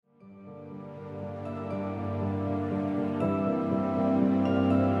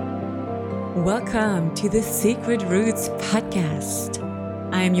Welcome to the Sacred Roots podcast.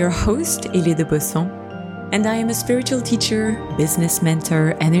 I am your host, Elie de Bosson, and I am a spiritual teacher, business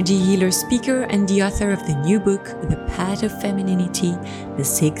mentor, energy healer, speaker, and the author of the new book, The Path of Femininity, The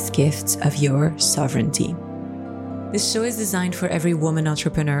 6 Gifts of Your Sovereignty. This show is designed for every woman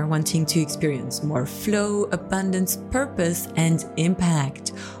entrepreneur wanting to experience more flow, abundance, purpose, and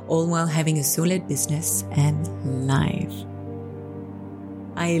impact, all while having a solid business and life.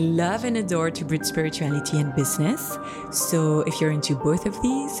 I love and adore to bridge spirituality and business, so if you're into both of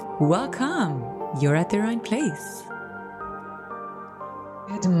these, welcome! You're at the right place.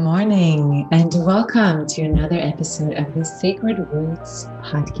 Good morning and welcome to another episode of the Sacred Roots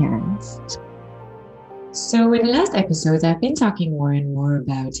podcast. So in the last episodes, I've been talking more and more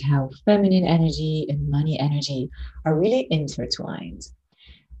about how feminine energy and money energy are really intertwined.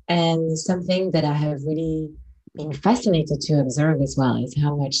 And something that I have really been fascinated to observe as well is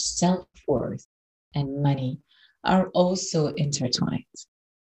how much self-worth and money are also intertwined.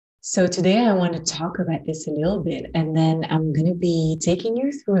 So today I want to talk about this a little bit, and then I'm going to be taking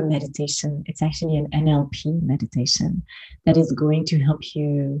you through a meditation. It's actually an NLP meditation that is going to help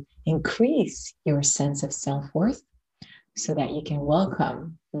you increase your sense of self-worth so that you can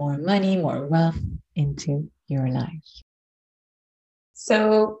welcome more money, more wealth into your life.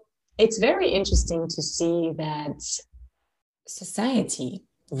 So it's very interesting to see that society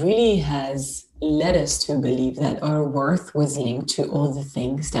really has led us to believe that our worth was linked to all the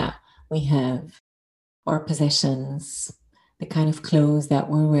things that we have, our possessions, the kind of clothes that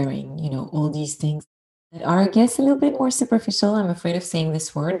we're wearing, all these things that are, I guess, a little bit more superficial. I'm afraid of saying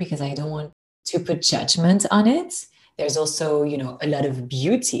this word because I don't want to put judgment on it. There's also, a lot of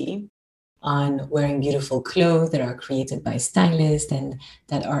beauty on wearing beautiful clothes that are created by stylists and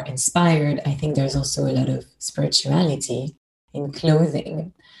that are inspired. I think there's also a lot of spirituality in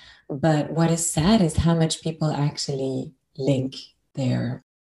clothing. But what is sad is how much people actually link their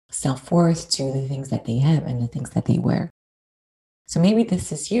self-worth to the things that they have and the things that they wear. So maybe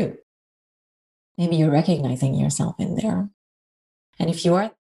this is you. Maybe you're recognizing yourself in there. And if you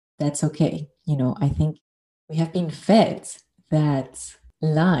are, that's okay. I think we have been fed that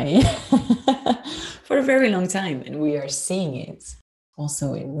lie for a very long time, and we are seeing it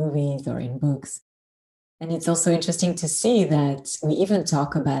also in movies or in books. And it's also interesting to see that we even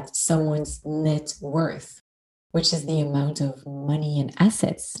talk about someone's net worth, which is the amount of money and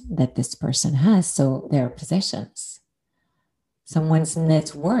assets that this person has, so their possessions. Someone's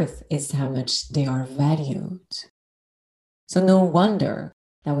net worth is how much they are valued. So no wonder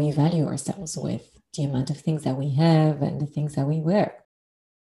that we value ourselves with the amount of things that we have and the things that we wear.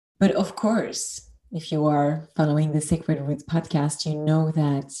 But of course, if you are following the Sacred Roots podcast, you know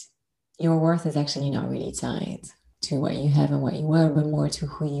that your worth is actually not really tied to what you have and what you wear, but more to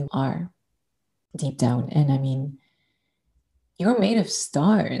who you are deep down. And I mean, you're made of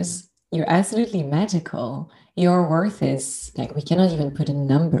stars. You're absolutely magical. Your worth is we cannot even put a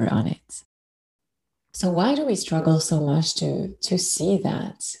number on it. So why do we struggle so much to see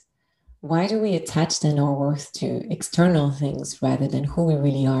that? Why do we attach then our worth to external things rather than who we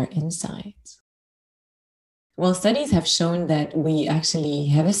really are inside? Well, studies have shown that we actually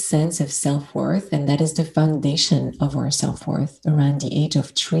have a sense of self-worth, and that is the foundation of our self-worth around the age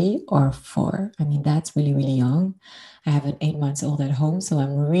of 3 or 4. I mean, that's really, really young. I have an 8-month-old at home, so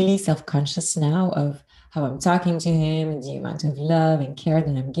I'm really self-conscious now of how I'm talking to him and the amount of love and care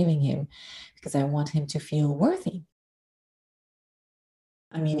that I'm giving him, because I want him to feel worthy.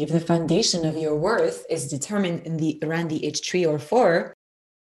 I mean, if the foundation of your worth is determined around the age 3 or 4,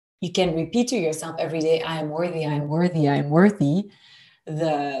 you can repeat to yourself every day, I am worthy, I am worthy, I am worthy.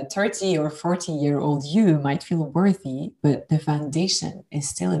 The 30 or 40-year-old you might feel worthy, but the foundation is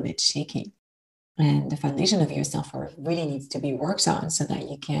still a bit shaky. And the foundation of your self-worth really needs to be worked on so that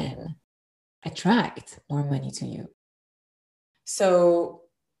you can attract more money to you. So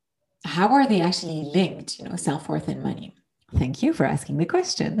how are they actually linked, self-worth and money? Thank you for asking the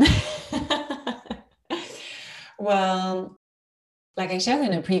question. Well, like I shared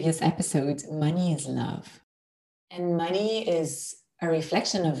in a previous episode, money is love. And money is a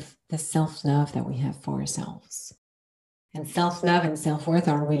reflection of the self-love that we have for ourselves. And self-love and self-worth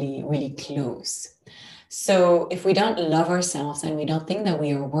are really, really close. So if we don't love ourselves and we don't think that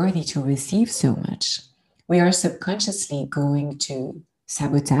we are worthy to receive so much, we are subconsciously going to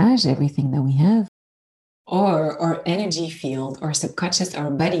sabotage everything that we have. Or our energy field, our subconscious,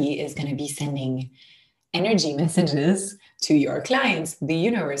 our body is going to be sending energy messages to your clients, the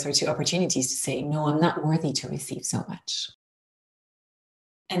universe, or to opportunities to say, no, I'm not worthy to receive so much.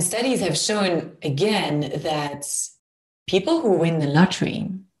 And studies have shown, again, that people who win the lottery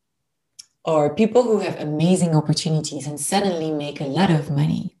or people who have amazing opportunities and suddenly make a lot of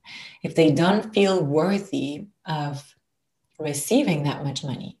money, if they don't feel worthy of receiving that much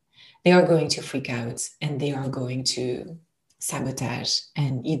money, they are going to freak out and they are going to sabotage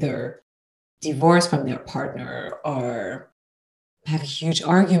and either divorce from their partner or have a huge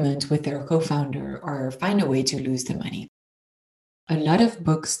argument with their co-founder or find a way to lose the money. A lot of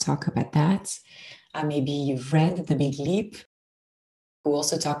books talk about that. Maybe you've read The Big Leap, who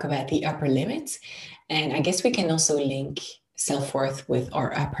also talk about the upper limit. And I guess we can also link self-worth with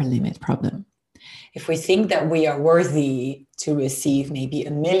our upper limit problem. If we think that we are worthy to receive maybe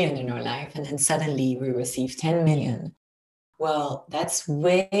 1 million in our life, and then suddenly we receive 10 million, well, that's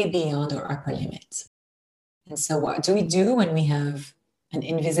way beyond our upper limit. And so what do we do when we have an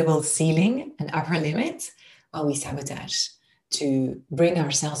invisible ceiling, an upper limit? Well, we sabotage to bring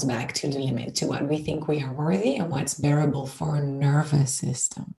ourselves back to the limit, to what we think we are worthy and what's bearable for our nervous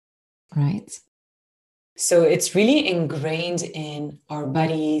system, right? So it's really ingrained in our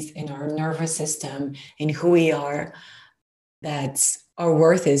bodies, in our nervous system, in who we are, that our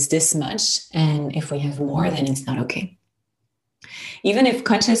worth is this much. And if we have more, then it's not okay. Even if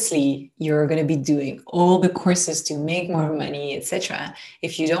consciously you're going to be doing all the courses to make more money, etc.,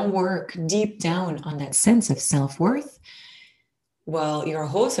 if you don't work deep down on that sense of self-worth, well, your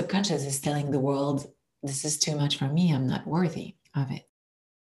whole subconscious is telling the world, this is too much for me, I'm not worthy of it.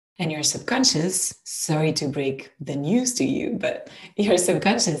 And your subconscious, sorry to break the news to you, but your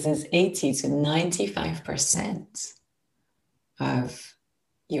subconscious is 80 to 95% of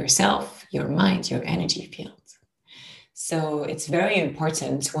yourself, your mind, your energy field. So it's very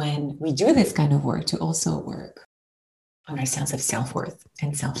important when we do this kind of work to also work on our sense of self-worth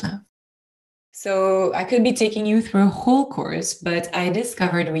and self-love. So I could be taking you through a whole course, but I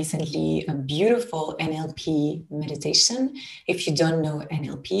discovered recently a beautiful NLP meditation. If you don't know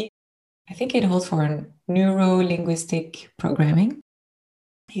NLP, I think it holds for neuro-linguistic programming,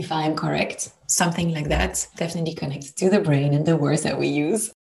 if I'm correct, something like that, definitely connected to the brain and the words that we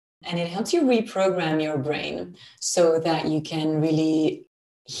use. And it helps you reprogram your brain so that you can really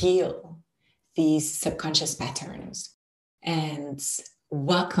heal these subconscious patterns and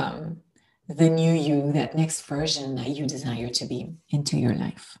welcome the new you, that next version that you desire to be into your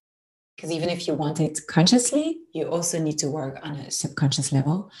life. Because even if you want it consciously, you also need to work on a subconscious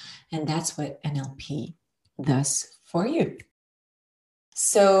level. And that's what NLP does for you.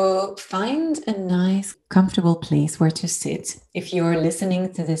 So find a nice, comfortable place where to sit. If you're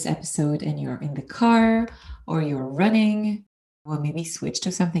listening to this episode and you're in the car or you're running, well, maybe switch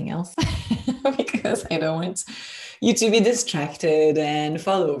to something else because I don't want you to be distracted and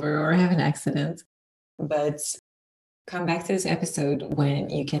fall over or have an accident. But come back to this episode when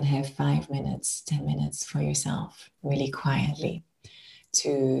you can have 5 minutes, 10 minutes for yourself, really quietly,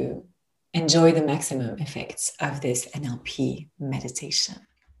 to enjoy the maximum effects of this NLP meditation.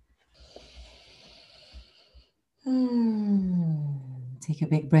 Take a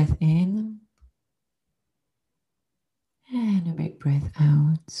big breath in and a big breath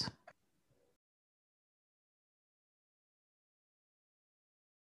out.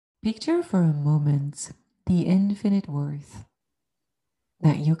 Picture for a moment the infinite worth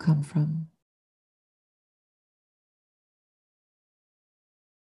that you come from.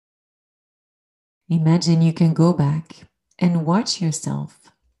 Imagine you can go back and watch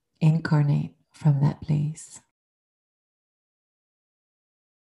yourself incarnate from that place.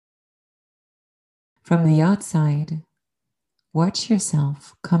 From the outside, watch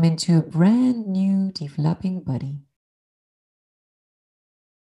yourself come into a brand new developing body.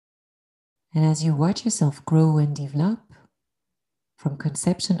 And as you watch yourself grow and develop from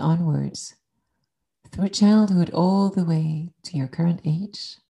conception onwards, through childhood all the way to your current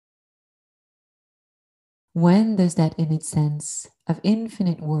age, when does that innate sense of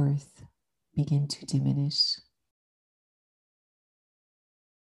infinite worth begin to diminish?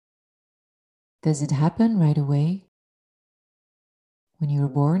 Does it happen right away when you were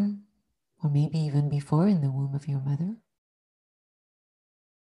born, or maybe even before in the womb of your mother?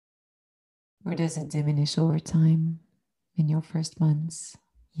 Or does it diminish over time in your first months,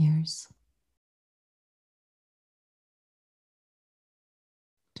 years?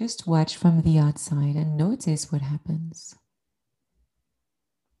 Just watch from the outside and notice what happens.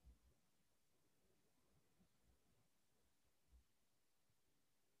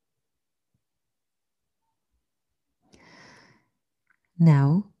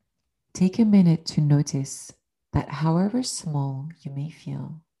 Now, take a minute to notice that however small you may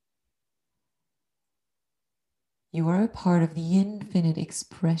feel, you are a part of the infinite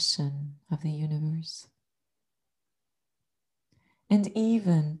expression of the universe. And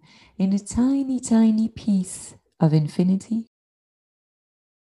even in a tiny, tiny piece of infinity,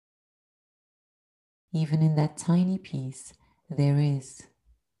 even in that tiny piece, there is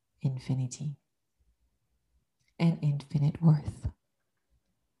infinity and infinite worth.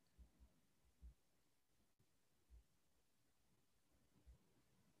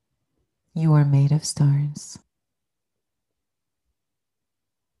 You are made of stars.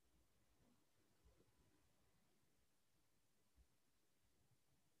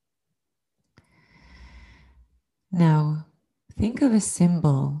 Now, think of a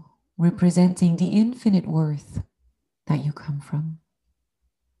symbol representing the infinite worth that you come from.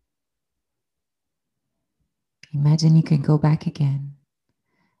 Imagine you can go back again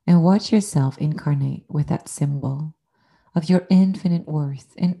and watch yourself incarnate with that symbol of your infinite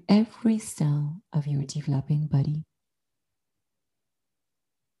worth in every cell of your developing body.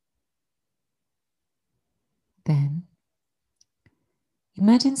 Then,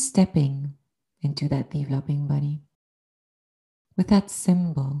 imagine stepping into that developing body with that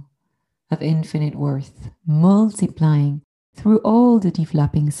symbol of infinite worth multiplying through all the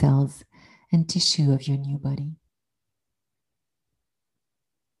developing cells and tissue of your new body.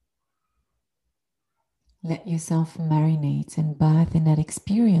 Let yourself marinate and bath in that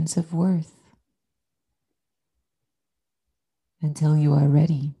experience of worth until you are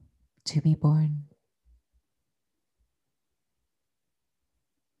ready to be born.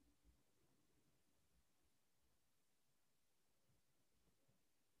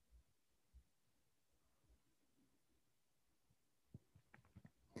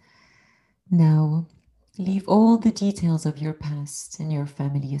 Now, leave all the details of your past and your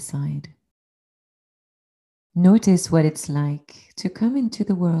family aside. Notice what it's like to come into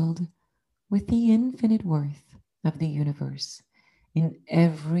the world with the infinite worth of the universe in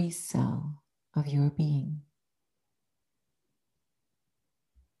every cell of your being,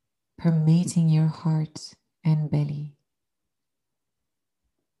 permeating your heart and belly,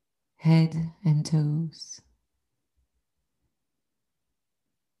 head and toes.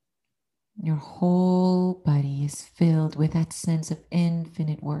 Your whole body is filled with that sense of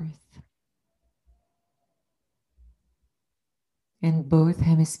infinite worth. And both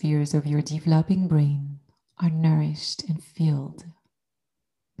hemispheres of your developing brain are nourished and filled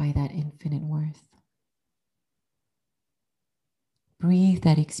by that infinite worth. Breathe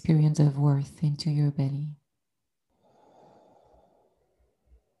that experience of worth into your belly.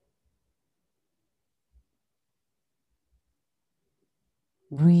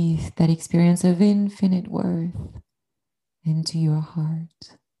 Breathe that experience of infinite worth into your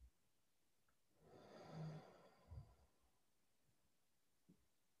heart.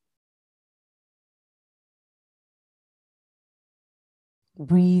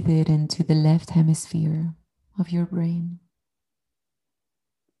 Breathe it into the left hemisphere of your brain.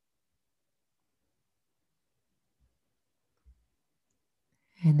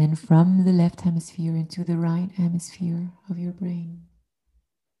 And then from the left hemisphere into the right hemisphere of your brain.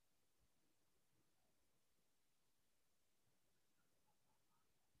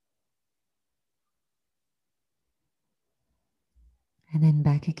 And then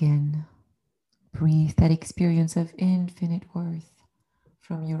back again. Breathe that experience of infinite worth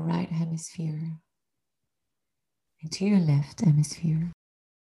from your right hemisphere into your left hemisphere.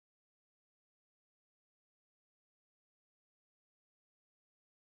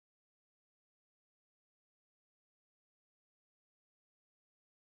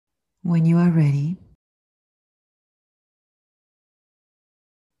 When you are ready,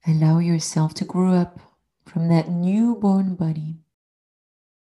 allow yourself to grow up from that newborn body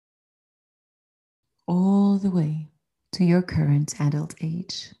all the way to your current adult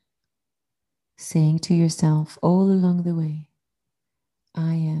age, saying to yourself all along the way,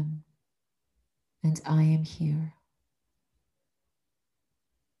 I am, and I am here.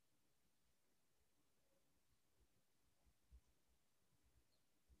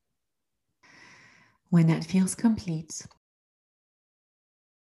 When that feels complete,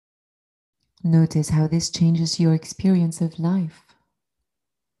 notice how this changes your experience of life,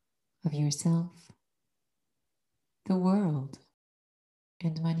 of yourself, the world,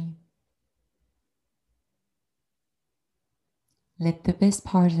 and money. Let the best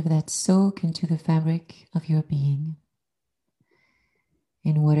part of that soak into the fabric of your being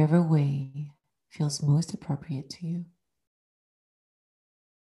in whatever way feels most appropriate to you.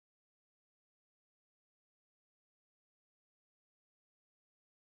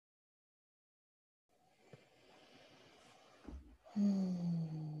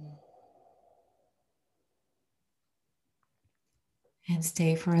 And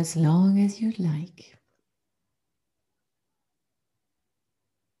stay for as long as you'd like.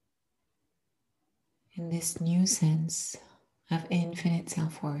 in this new sense of infinite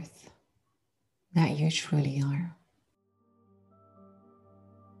self-worth that you truly are.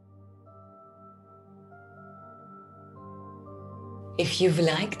 If you've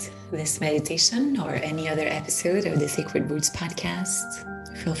liked this meditation or any other episode of the Sacred Roots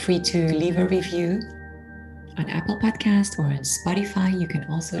podcast, feel free to leave a review on Apple Podcast or on Spotify. You can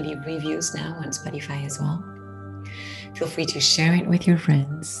also leave reviews now on Spotify as well. Feel free to share it with your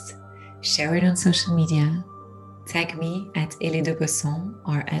friends, share it on social media, tag me at Elie de Bosson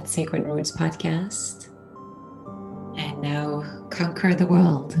or at Sacred Roots Podcast. And now conquer the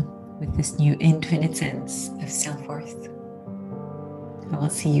world with this new infinite sense of self-worth. I will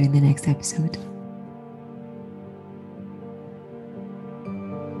see you in the next episode.